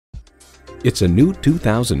It's a new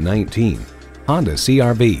 2019 Honda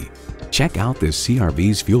CR-V. Check out this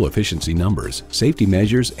CR-V's fuel efficiency numbers, safety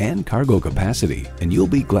measures, and cargo capacity, and you'll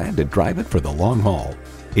be glad to drive it for the long haul.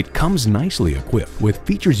 It comes nicely equipped with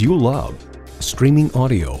features you love: streaming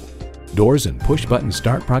audio, doors and push-button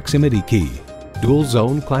start proximity key, dual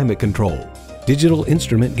zone climate control, digital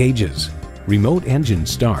instrument gauges, remote engine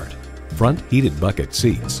start, front heated bucket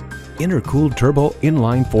seats, intercooled turbo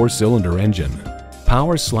inline 4-cylinder engine,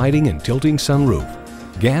 power sliding and tilting sunroof,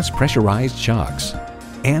 gas pressurized shocks,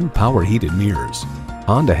 and power heated mirrors.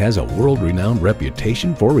 Honda has a world-renowned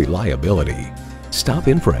reputation for reliability. Stop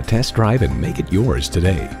in for a test drive and make it yours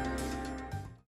today.